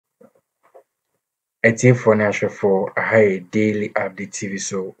Eti for na for a high daily update TV.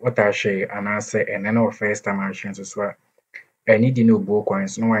 So what I share and answer and then our first time I share so any di no bo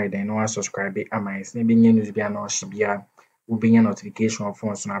coins no why then no subscribe am I say be news bi na shibia wo be notification of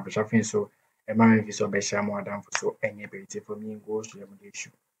phone so na pressure fin so e ma me fi so be share more than so any ability for me go to the issue.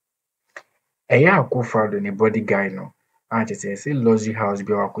 Eya akufado ne body guy no a je say luxury house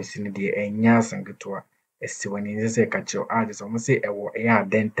bi wakosi ne de enya asangeto a esi wani say ka che a je so mo say ewo eya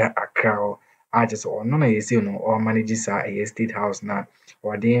denta Accra a je so ono na yesi no o manage sa a state house na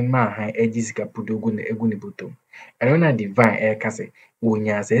o de ma han eji sika pudogu na egu ne bottom eno na divine e ka say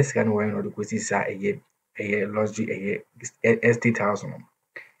wonya say sika no we no de kosi sa eye luxury estate house no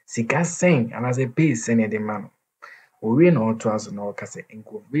sika sen and as a base sen de man we no to as no ka say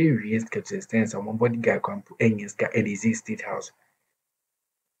enko very risk to extend some body guy kwampo enyes ka edisi state house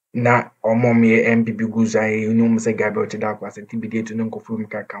na omomie NPP guzai unum say guy be da kwa say tibide to no nkofu mi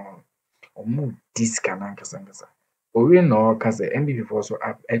ka kan omu diska na nkasa we no ka say NPP for so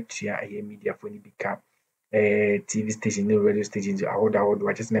atua aye media for ni bika TV station no radio station awood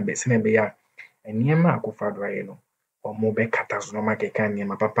watches na be ya enema akufado aye no omo be kata so no makeka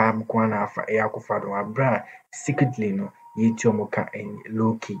nema papa mko na afa akufado abra secretly no yeti omo ka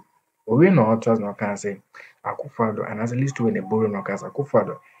low key we no trust no can say akufado and as at least when the borrow no ka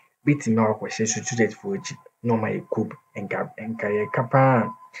akufado bit me akwhye sutudet for eji no my coup enka ye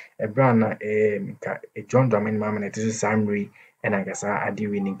kapa ebra na nka John Dramani mama na tisu Samri and agasa adi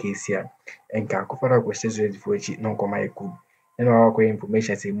winning Kesi enka akufado akwhye sutudet for eji no koma ye coup eno akwa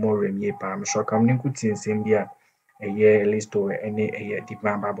information say more remie pa am sure kam ninku tinsem bia eye listo any eye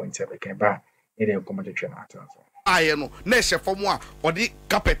divan ba bonche beke ba ede komodetwe na ato aye no na ehye fom a odi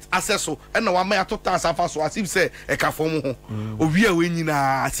carpet access e na wa ma atota asafa so asim say e ka fom ho owi a we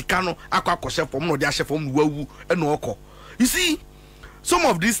nyina sika no akwa akoshe fom no de ahye fom wawu e na okọ. You see, some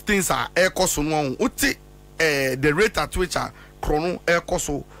of these things are ekoso no oti the rate at which are chrono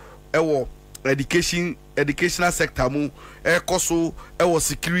ekoso ewo educational sector mu ekoso ewo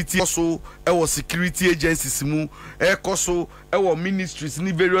security also ewo security agencies mu ekoso ewo ministries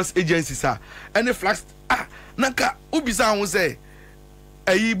ni various agencies any flags naka ubisa hu say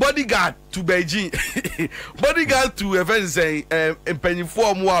a bodyguard to Beijing bodyguard to event say empanyfo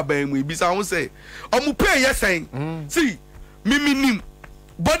omo aban mu ibisa hu say omo pay yesen see miminim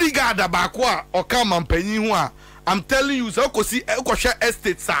bodyguard abako a oka mampanyin hu a I'm telling you so kosi ekoshe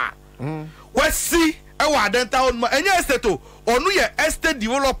estate sir we see ewa denta on enya estate onu ye estate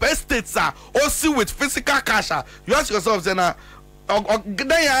develop estates o see with physical cash you ask yourself say na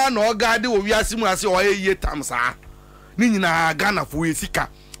ogdan ya na ogade wo wiase mu ase o ye times ni nyina Ghana for esika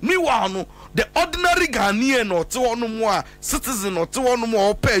meanwhile no the ordinary Ghanaian no te wonu mu a citizen no te wonu mu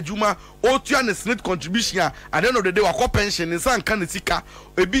o pa adwuma o tua ne senate contribution at the end of the day wa pension ni sanka ne sika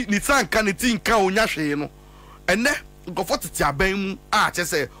ebi ni sanka ne tinka onya hwe no ene go fotiti aban mu a che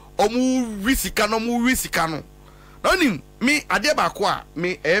say omu risika no na nim me ade ba ko a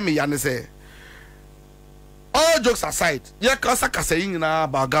me me ya ne say all jokes aside ya kasa yin na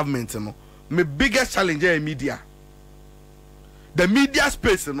about government no me biggest challenge is media, the media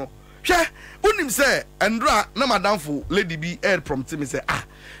space no hwe unim say andra na madam for lady be air prompt me say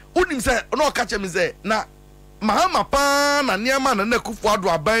unim say no catch me say na mahama pa na niama na nakufu ado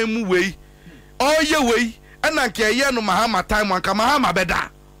aban mu wei oye wei ana nke ye no mahama time anka mahama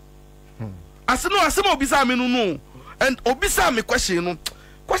beda asino obisa me no and obisa me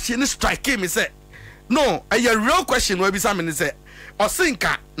question strike me say no a real question we obisa me say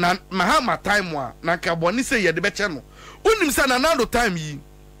osinka na mahama time wa na nka boni say ye de beche no unim say na nando time yi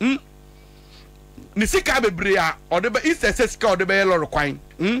ni sika bebre a odebe is sika odebe yellow kwan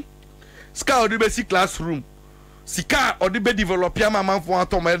sika odebe si classroom sika odebe develop ya mamanfo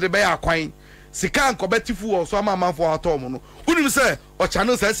atom odebe ya kwan sika nkobetifu o so mamanfo atom no unim say o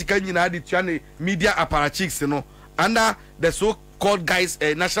channel say sika nyina de tua ne media apparatchiks no under the so called guys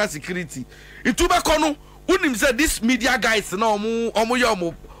national security ituba kono unim say this media guys no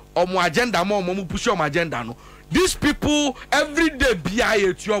omo agenda mo push omo agenda no. These people every day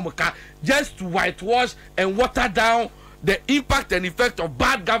just to whitewash and water down the impact and effect of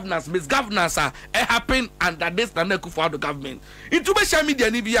bad governance, misgovernance happen under this Nekufuado government. Into social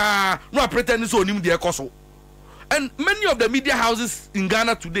media no pretend so nim the ekoso. And many of the media houses in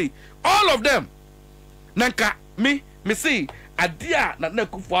Ghana today, all of them, nanka me see adia na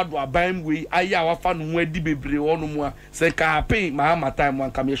Nekufuado aban we aya wa fa no adi bebre wono mu a se ka pay mahama time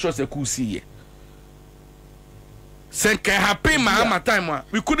wan kam ye sure se ku see se ka happy mahama time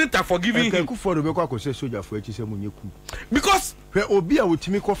we couldn't have forgiven him Nekufuado be kwa ko se soldier for echi se munyeku because we obi a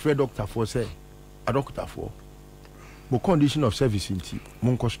wotimi ko free doctor for say a doctor for mo condition of service inti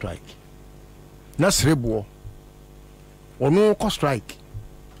mo ko strike na serebo ono ko strike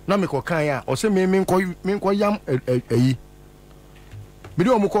na me ko kan ya o se me nko yam eyi me de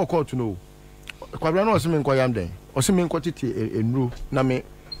o mo ko court no kwabra na o se me nko yam den o se me nko tete enuro na me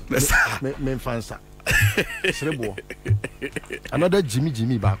fansa serebo another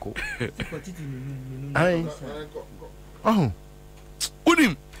Jimmy bako ai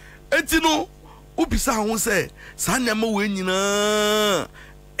unim etino ubisa ho se sa nyama we nyina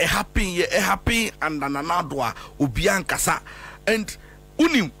e happen and ananado obi ankasa and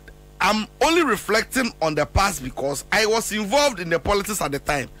unim I'm only reflecting on the past because I was involved in the politics at the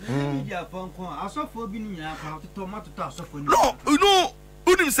time. No, you know,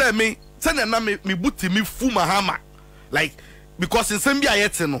 unim say me send na me buti me fu mahama like because in Zambia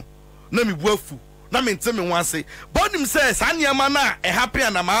yet no na me buafu na me nteme wan say but him say sanyama na e happy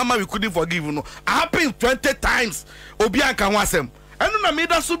and mama we couldn't forgive no happen 20 times obi anka ho asem enu na me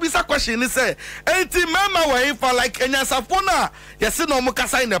da so bisa question ni say enti mama we for like enyasafo na yesi no mo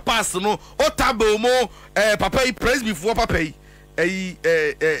kasa in the past no o table mo papa he praise before papa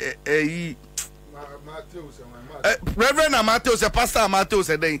he Reverend Mateus, Pastor Mateus,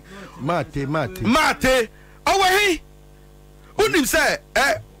 then Mate. Oh, hey, who say,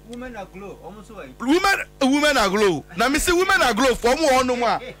 women are glow, almost like women are glow. Now, me say women are glow for more no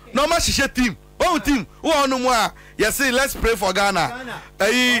more. No more she team. Oh, team, oh, no more. Yes, say, let's pray for Ghana.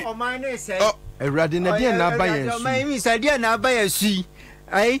 Oh, mine say, a radina dear na buy a miss idea now buy a sea.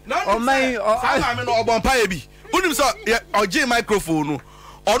 Eh, oh, my, I'm an oban bi. Who so, or J microphone.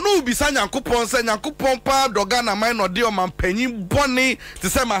 Ono bisa Nyankopon se Nyankopon pa doga na man no de o man panyin bone te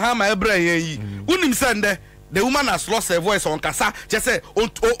se mahama ebra yan yi unim se nde the woman has lost her voice on kasa je se who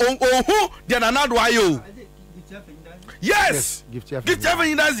de nanado ayo yes gift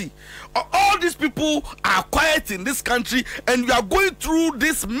Evidazi. All these people are quiet in this country and we are going through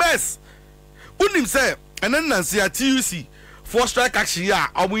this mess unim se enen nansi at TUC for strike action ya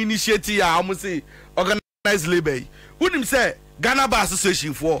omo initiative ya omo say organized labor unim se Ghana Bar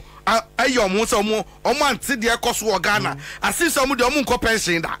Association for ayo so mo ante de ekoso Ghana asisi mo de mo nko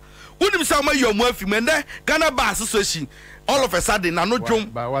pension da wonim say mo ayo mo afimende Ghana Bar Association all of a sudden na no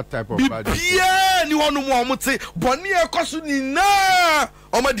dwom by what type of body yeah ni wono mo omote boni ekoso ni na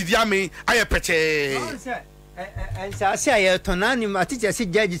o ma didi ame aye peche and say aye tonani ma teacher say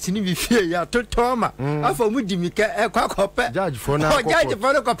judge tini bi fie ya totoma afa mu dimika kwakope judge for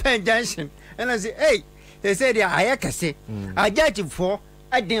no pen junction and I say hey they say they are Kesi. I judge for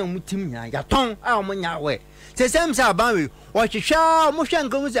I didn't mutim ya ton a mo nya we. Say same say ban we. O hwehwa mo hwe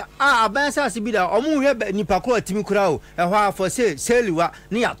nkan say ban say bi da o mo hwe nipa ko atimi kura o. E ho for say seliwa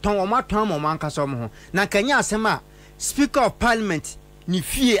ne ya ton o ma ton mo man kaso mo ho. Na kanya asem a Speaker of Parliament ni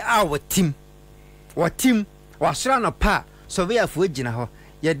fie a watim. Watim wasra no pa so we afo gina ho.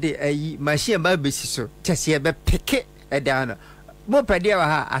 Ye de ayi machine ba besi so. Chese be peke e da na. Mo pede wa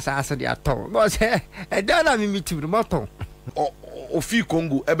ha asase de aton mo say e da na mi mitim mo ton o fi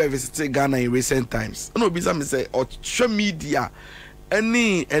Congo ebe visit Ghana in recent times no be me say o social media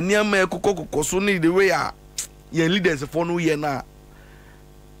any am kokoko so ni the way your leaders for no year na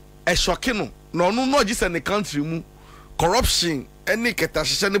e shocking no just in the country mu corruption any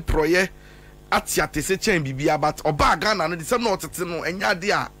ketahye ne proye ati se chen bibia but oba Ghana no the same no tete no enya de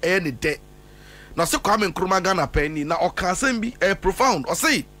a e ne de na se kwa Akroma Ghana penny na okansem bi profound or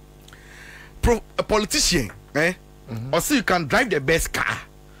say a politician or say you can drive the best car,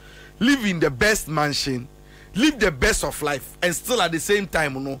 live in the best mansion, live the best of life and still at the same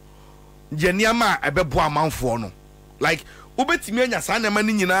time no jeniama ebebo amanfo no like obetimi anya sa na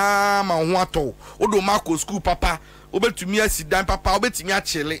mani nyina ma ho ato odo mako school papa obetumi asidan papa obetimi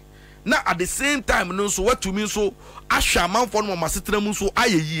achele na at the same time no so watumi so ahwa amanfo no masetena mu so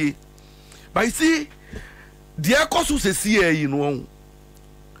ayeyie. But you see, the Akosu says here, you know,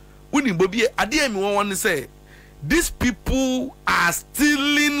 when Bobby Adiem want to say, these people are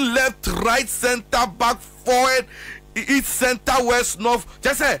stealing left, right, center, back, forward, east, center, west, north.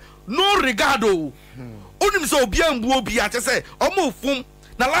 Just say, no regard. Only so be and will be at say, almost from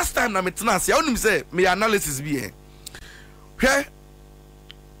the last time I met Nancy, I only say, my analysis be here. Okay,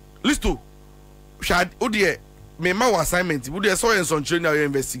 listen to Shad Odie, my assignment, would you saw in some training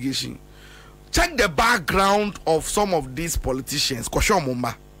investigation? Check the background of some of these politicians. Kosho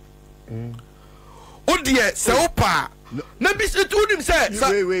Mumba. Oh dear, Ța$ʊpa. Nabi Udim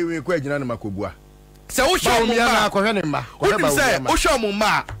say. Wait, Kwejina Makobua. Ța$ʊpa Mumba. Udim say, Osho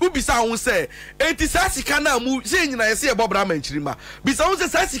Mumba. Ubisa un say, enti sasika na mu, se nyina yesi e bobra manchirima. Bisa un say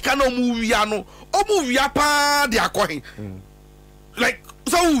sasika na mu wia no, o mu wia pa de akohin. Like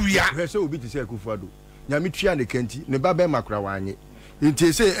so wia. He say obi ti say Akufo-Addo. Nyame tua ne kanti, ne ba be makura wanye.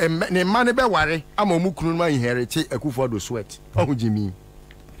 Inti say ne man be ware ama mu kunu ma inherit Akufo-Addo sweat. Oh Jimmy.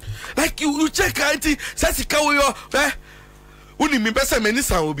 Like you check auntie sasika wo yo uni mi pese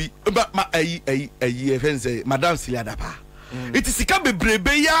menisa obi ma ayi fense madam Siliadapa. It is sika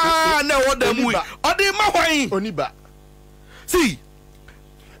bebrebe ya na oda mu odi ma hwan Oniba. See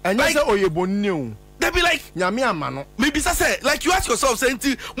and like, you say oyebonni o. They be like nyame amano. Maybe say like you ask yourself say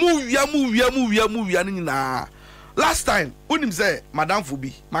mu wia ni na. Last time unim say madam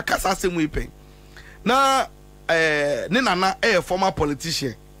Fubi makasa asem we pen. Na ne nana former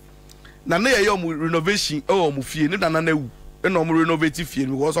politician. Na na ye renovation mu fie ne nana na wu. E no mo renovate fie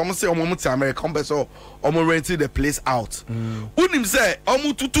because omo say omo to America come so omo renting the place out. Unim say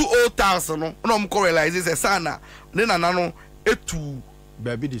omo tutu old house no na omo ko realize say sana ne nana no etu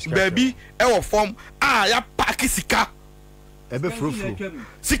baby form ya pack sika ebe frufru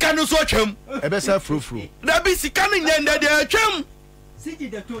sika no so atwam ebe sa frufru da bi sika no nyanda de atwam siji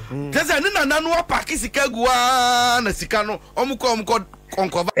de to kesa ne nana no pack sika gua na sika no omo ko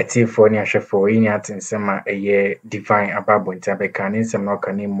konkova etifo ni ahwefo yi ni atensema eye divine ababo ntabeka ne nsem no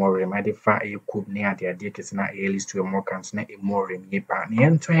ka ne more ma de fa eye kub ne ade kese na eye list to more kan na e more mi pa ne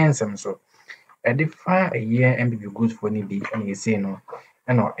ento ensem so e de fa eye NPP good for ni bi and you say no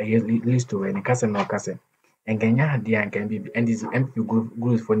no eye list to any kase no kase enganya ade an kan bi and this NPP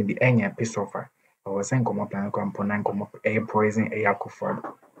good for ni bi enya piece of or sen komo plan ko amponan komo eye poison eye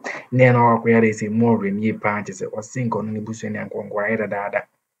Akufo-Addo ne no akoya dey say more mi pa je say o sin kono ni busu ni ankongwa ere dada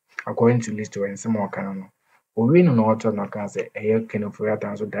according to list to en some kan no o we no auto no kan say eye kenofo ya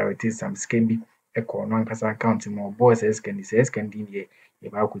tan so direct some scam bi e ko no ankasa account mo boss escan di ye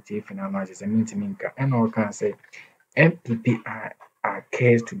ba ku tie final no je say minka and all can say NPP are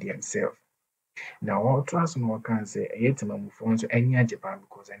cares to themselves. Now all trust no can say eye tema mu fon so anya Japan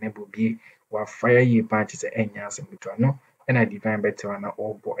because enable be wa fire ye patch say enya asem bitwa no and I divine better na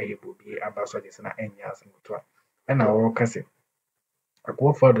all boy able be about so this na enya asem bitwa and all can say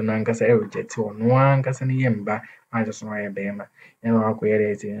Akufo-Addo na nkasa e reject no ankasa ne yemba ajo no ye bema and all ko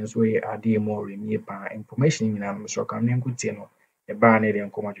yere say so ye ade more mi pa information nyina no so kam ne nkutie no e ba na de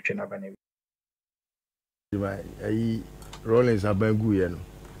nkoma twetwe na ba na ayi Rollins abangu ye no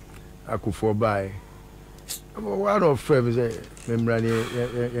Akufo bai one of friends say membrane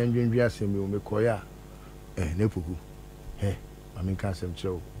yendwendwe asem o mekoya nepuku mami ka asem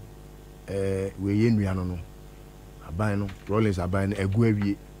chew we ye nua no aban no Rollins aban no egu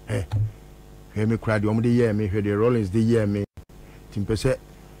awie he me kra de omo de ye me hwe de Rollins de ye me timpese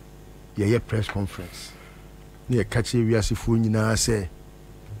ye press conference ne ye kache wi asefo nyina say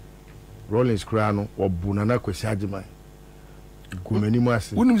Rollins kra no obu na Kesi agiman kumeni mu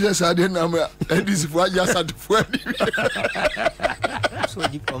ase unim se sade na ma ndisi fo aja sade fo ani so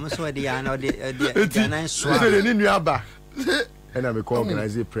di komo so de ya na de na so de ni nua ba ena me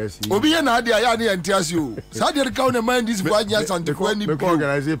organize press obi ye na ade ya na entiase o sade de ka na ma ndisi fo aja sade fo ani me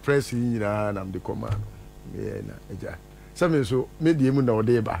organize press nyina na me de command me na eja some so me die mu na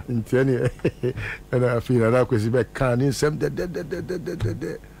ode ba ntia ni ena afi na Kesi be kan ni sem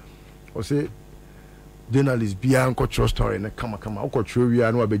de o say journalist bia nko true story na kama uko true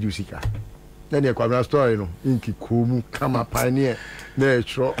wi na abeju sika na ne kwabra story no inki komu kama pioneer na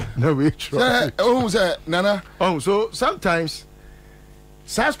true na we true say nana so sometimes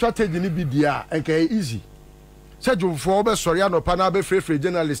sa strategy ni bi dia enka easy say jomfo be sorry anopa na be free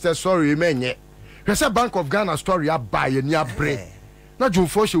journalist sorry menye hwe say Bank of Ghana story abaye ni abre na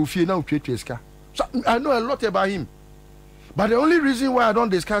jomfo she ofie na otwetwe sika so I know a lot about him but the only reason why I don't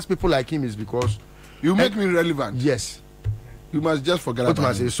discuss people like him is because you make me relevant. Yes. You must just forget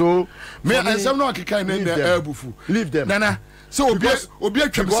about it. So, me and some no akika na airbufu. Leave them. Nana. So obi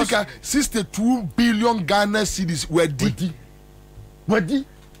atwabisika 62 billion Ghana cedis wedi. Hwe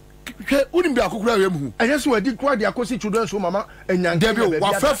unim bi akokura we mu. I just wedi kwa de akosi children so mama enyange. Debi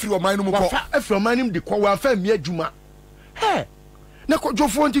wa fa free oman no mu ko. Wa fa free oman nim de ko wa fa mi adwuma. He. Na ko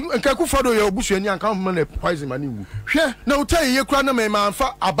jofo nti nka Akufo-Addo ye obusuani anka mo na poison mani wu. Hwe na utai ye kura na me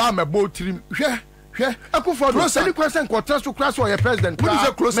manfa aba mebo tirim. Hwe Akufo-Addo any question ko trust to class or your president. What is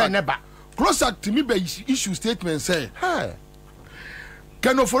a closer to me by issue statement say. Hey.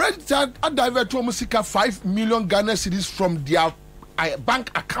 Can foreign divert to Musika 5 million Ghana cedis from their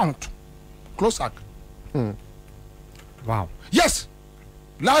bank account. Closer. Wow. Yes.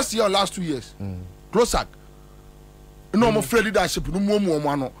 Last year, last 2 years. Closer. No more free leadership. No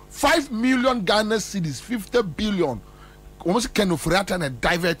more. 5 million Ghana cedis, 50 billion. Almost can and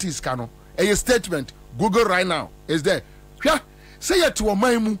divert is cano. A statement. Google right now. Is there? Yeah. Say it to a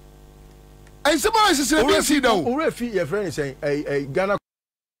maimu. And somebody says, your friend is saying a Ghana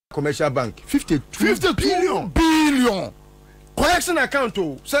commercial bank. 52 billion. collection account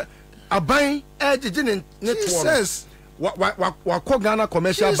oh say aban ejije ne Jesus. What Ghana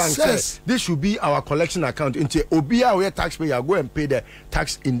commercial bank says this should be our collection account. Into Obia where taxpayer go and pay the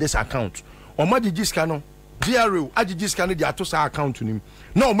tax in this account. Or my Scano, GRO, Ajiji Scano, the Atosa account to him.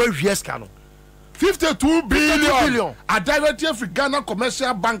 No, my Scano. 52 billion. A directive for Ghana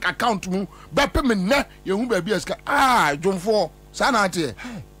commercial bank account. Bapement, you won't be a John 4. Sanate.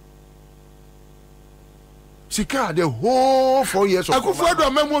 Sika the whole 4 years of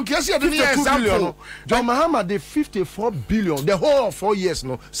example. John Mahama the 54 billion the whole 4 years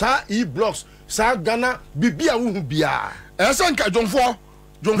no. Sa blocks sa Ghana bibia wu bia. Esenka John 4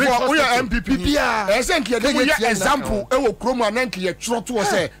 we are NPP bia. Esenka the example e wo Akroma nanki ye tro to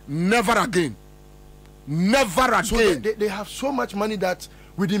say never again. Never again. So they have so much money that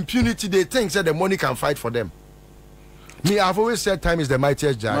with impunity they think that the money can fight for them. Me, I've always said time is the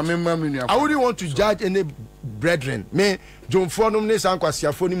mightiest judge. I wouldn't want to judge any brethren. Me,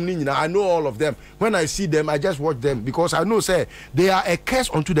 I know all of them. When I see them, I just watch them because I know, say, they are a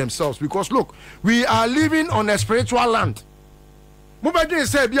curse unto themselves. Because look, we are living on a spiritual land. Mubadi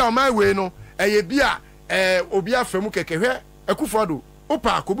say, be on my way, no. Obia femu keke ekufado.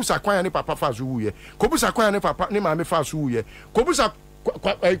 Opa kobusa kwanya ni papa fa zuye. Kobusa kwanya ni papa ni mame fa zuye. Kobusa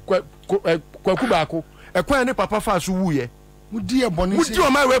kwakubaako. Ekwan ne papa fa so wuye mudi e boni mudi o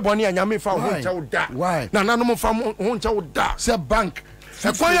ma we boni anyame fa ho ncha wo da na nanom fa ho ncha wo da se bank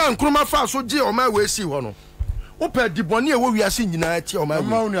ekwan ya nkruma fa so je o ma we si ho no wo pa di boni e wo wiase nyina ti o ma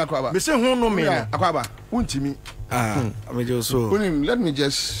we akwaba me se ho no me akwaba untimi ameje so let me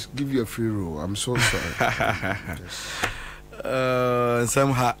just give you a free roll. I'm so sorry.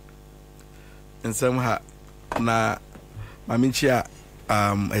 Somehow na mamichia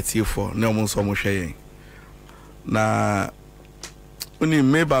etiefo ne omo so mo hwe na oni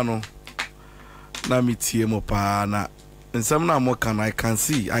meba no na mitie mo pa na nsem na mo can I can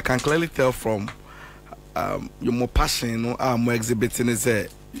clearly tell from your more passion no more exhibiting is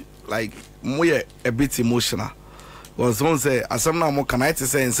like more a bit emotional was one say asem na mo can I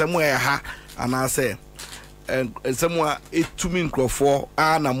say nsem we ha and I say nsem wa etumi nkrofo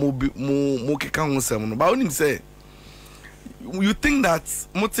na mo keka ho nsem no ba onim say you think that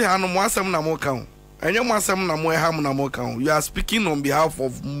Muti Hano Mwasam Namokang and your Mwasam Namoham Namokang, you are speaking on behalf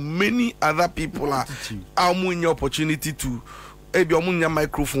of many other people are in your opportunity to Ebiomunya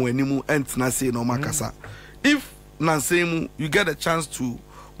microphone anymore and Nase no Makasa. If Nansemu you get a chance to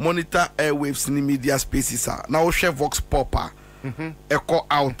monitor airwaves in the media spaces now share Vox Popper Echo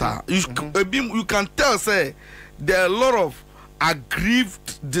Outer you can tell say there are a lot of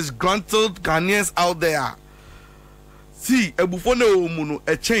aggrieved, disgruntled Ghanaians out there. See, ebufone omuno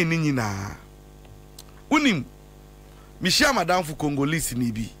e chain nyina. Unim mi share madam fu Congolese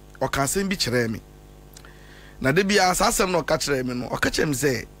ni bi. O kan sem bi kire me. Na de bia asasem no ka kire me no. O ka kire me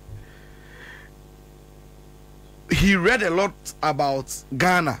say he read a lot about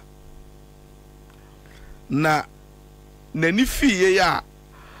Ghana. Na nani fi ya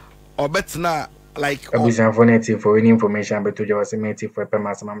obetna like abusan for native for any information but to just native for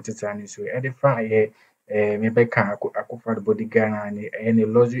permasam titani so edify me be kan akofra the body Ghana and any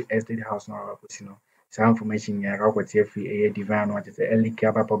luxury estate house no akusino some information ya akwatie free divine no ati say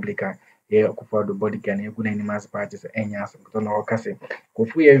Likee publica ye akofra the body Ghana you na animals parties enya so to no okase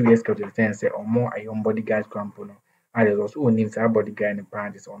kofu ye we scout the say omo ayom body guys campo no and there's also name say body guy in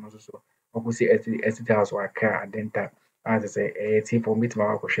parties on so okusi estate house wa car adenta as I say for me to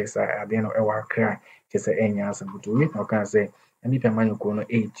ma ko shesa ade no e wa car say enya so but we no can say NPP man ko no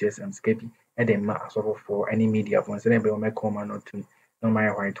HS and scape edema asofo for any media for say be o make come no to no my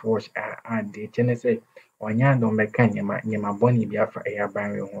whitewash and the chene say onya do make nyema boni bia fa e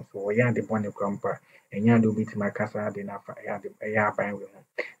aban we ho so oya de boni krampa enya do bit makasa de na fa e aban we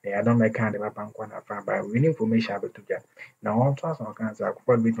ho they don't make kind of a bank one fa by we information about to get now on to us on cancer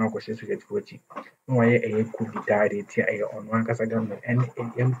ko bit ma ko she so get fuji no ye e ku bi dare ti e on wan kasa government and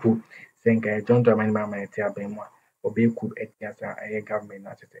empo senka John Dramani mama ti aban mo obe ku etiasa e government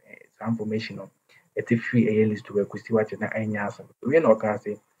na tete some information on eti free a list to we see what na anya asa we no can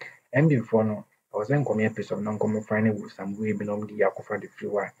say and before no I was in come episode non come find some way belong the yakofra the free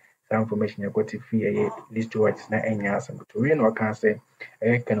one some information you got to free a list to what na anya asa but we no can say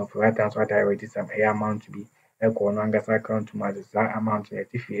e kind of right answer direct some amount to be e ko no angasa account to my that amount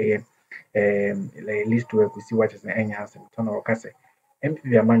eti free a list to we see what is na anya asa to no can say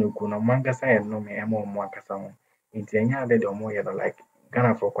MPP amanu ko no mangasa e no me emo mo akasa ho nti enya de omo ye no like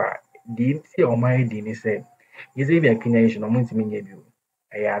Ghana for kwa di nti omo ye di ni say yeze bi akenya yi no mo ntimi nya bi o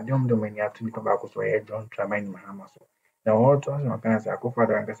aya adom do mani atu ni ba ko so ye John Dramani Mahama so na o to so kan say akofo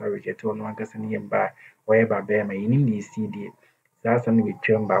da angasa reject no angasa ni yemba o ye ba be ma yinim di CD saa asɛm no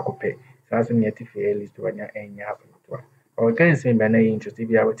bɛtwam baako pɛ saa asɛm no yɛte fɛ list wanya ɛnyɛ afɛntoa ɔka nsɛm bia na yɛ interest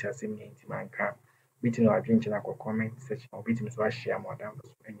bia wote asɛm yɛ nti manka bitimi na wadwe nkyɛn akɔ comment section obitimi so ahyia ma ɔdamfo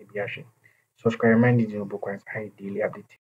so ɛnyɛ bi ahwɛ subscribe man di no book ha daily update